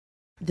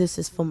This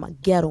is for my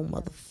ghetto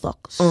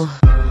motherfuckers.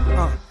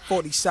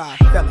 40 side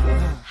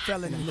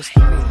felony,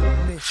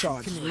 misdemeanor,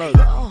 charge,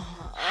 murder.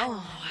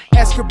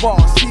 Escobar,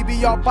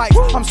 CBR bikes,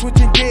 I'm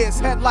switching gears,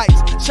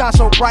 headlights shine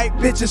so bright,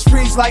 bitches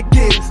freeze like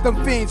this.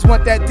 Them fiends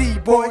want that D,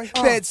 boy.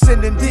 Feds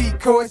sending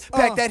decoys,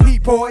 pack that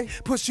heat, boy.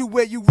 Push you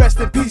where you rest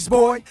in peace,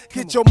 boy.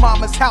 Get your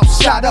mama's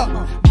house shot up,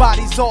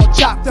 bodies all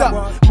chopped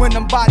up. When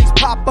them bodies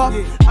pop up,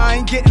 I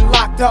ain't getting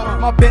locked up.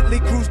 My Bentley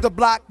cruise the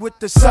block with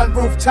the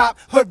sunroof top.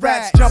 Hood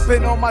rats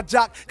jumping on my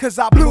jock, cause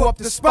I blew up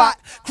the spot.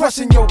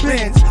 Crushing your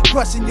bins,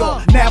 crushing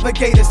your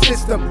navigator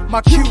system.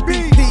 My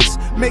QB piece,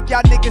 make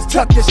y'all niggas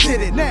tuck your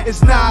shit in.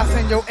 It's Nas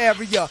in your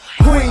area,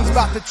 Queens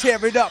about to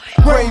tear it up.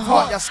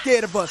 Braveheart, y'all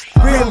scared of us.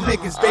 Real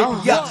niggas,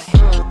 baby, up.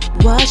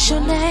 What's your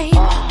name?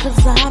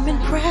 Cause I'm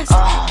impressed.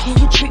 Can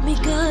you treat me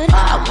good?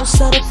 I won't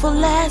settle for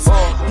less.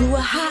 You a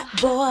hot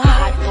boy,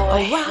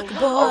 a rock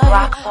boy,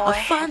 a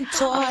fun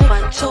toy,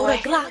 total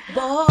Glock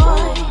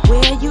boy.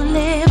 Where you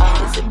live?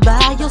 Is it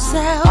by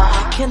yourself?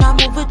 Can I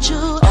move with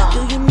you?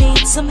 Do you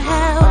need some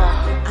help?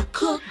 I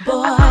cook,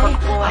 boy,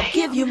 I'll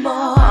give you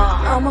more.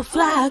 I'm a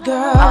fly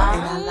girl, and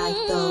I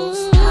like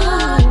those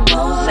hot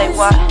boys. Say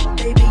what?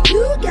 Baby,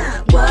 you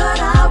got what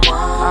I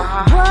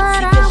want.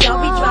 See, cause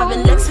y'all be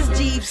driving Lexus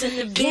Jeeps and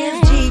the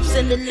Benz Jeeps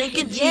and the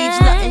Lincoln Jeeps,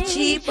 nothing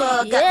cheaper.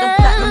 Got them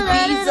platinum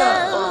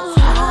visas.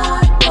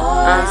 Hot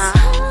boys,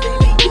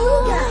 baby, you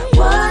got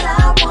what I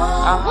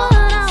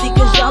want. See,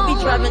 cause y'all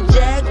be driving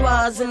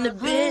Jaguars and the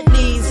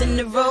Bentleys and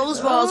the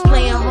Rolls Royce,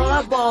 playing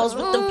hardballs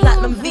with them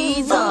platinum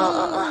visas.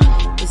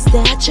 Is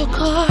that your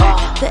car,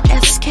 the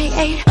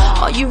SK8?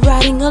 Are you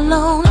riding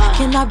alone?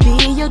 Can I be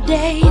your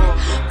date?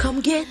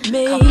 Come get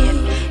me,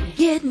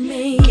 get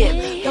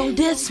me. Don't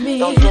diss me,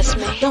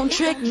 don't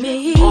trick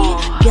me.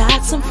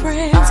 Got some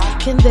friends,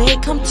 can they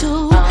come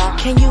too?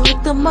 Can you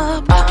hook them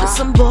up with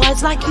some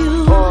boys like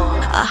you?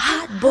 A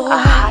hot boy,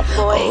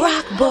 a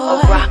rock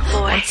boy,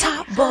 a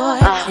top boy,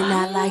 and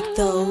I like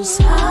those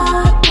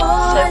hot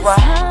boys. Say what?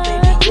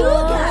 Baby, you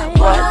got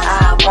what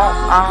I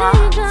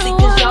want. See,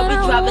 cause y'all be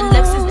driving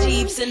Lexus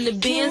Jeeps and the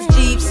Benz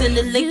Jeeps and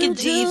the Lincoln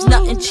Jeeps,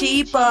 nothing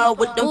cheaper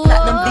with them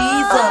platinum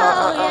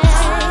visas.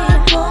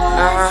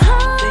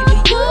 Baby,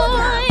 you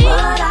got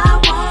what I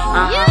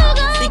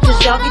want. See,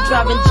 cause y'all be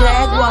driving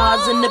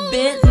Jaguars and the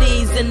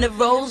Bentleys and the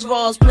Rolls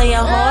Royce, playing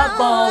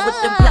hardball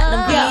with them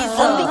platinum visas.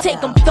 Only take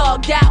them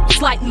thugged out,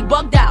 slightly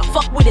bugged out,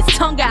 fuck with his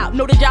tongue out.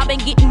 Know the job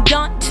ain't getting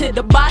done till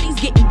the body's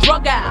getting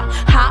drug out.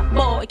 Hot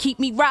boy, keep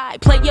me right,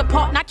 play your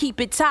part and I keep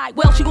it tight.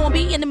 Well, she gon'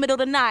 be in the middle of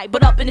the night,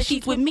 but up in the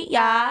sheets with me,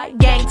 I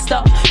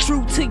gangsta,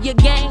 true to your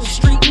game,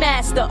 street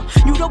master.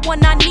 You the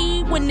one I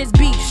need when this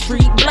beef,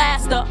 street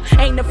blaster.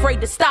 Ain't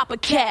afraid to stop a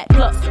cat,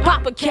 plus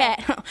pop a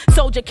cat.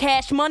 Soldier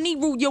cash money,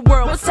 rule your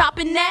world, what's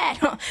topping that?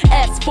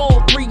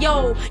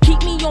 S430,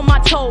 keep me on my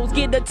toes,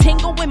 get a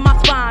tingle in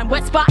my spine.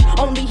 Wet spot,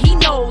 only he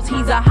knows.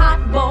 He's a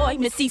hot boy,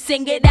 Missy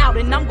sing it out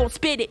and I'm gon'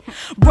 spit it.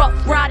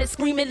 Rough riders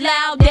screaming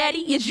loud,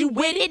 daddy, is you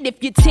with it?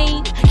 If your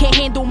team can't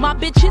handle my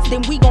bitches,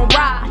 then we gon'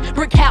 ride.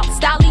 Brick house,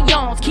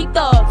 stallions, keep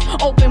thugs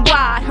open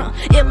wide.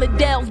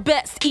 Illadel's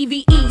best,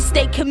 EVE,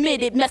 stay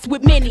committed, mess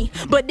with many.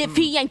 But if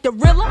he ain't the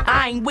realer,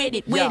 I ain't with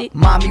it, with it.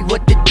 Mommy,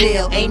 what the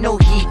deal? Ain't no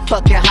heat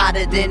fucking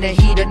hotter than a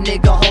heater,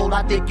 nigga. Hold,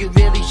 I think you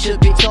really should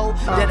be told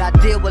that I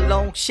deal with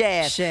long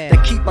shafts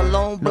that keep a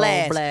long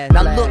blast.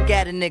 Now look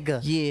at a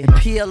nigga and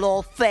peel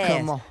off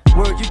fast.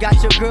 Word, you got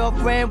your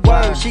girlfriend,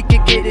 word, she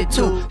can get it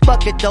too.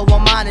 Fuck it though,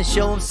 I'm on the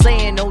show, I'm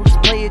saying, no,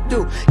 just play it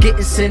through.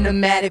 Getting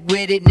cinematic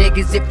with it,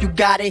 niggas, if you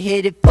gotta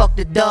hit it, fuck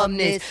the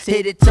dumbness.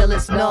 Hit it till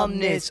it's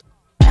numbness.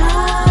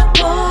 Hot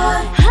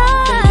boy,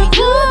 baby,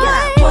 you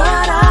got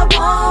what I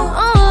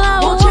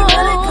want. Won't you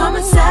really come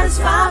and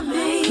satisfy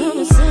me?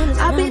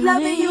 I be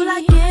loving you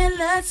like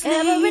endlessly.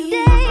 Every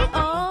day.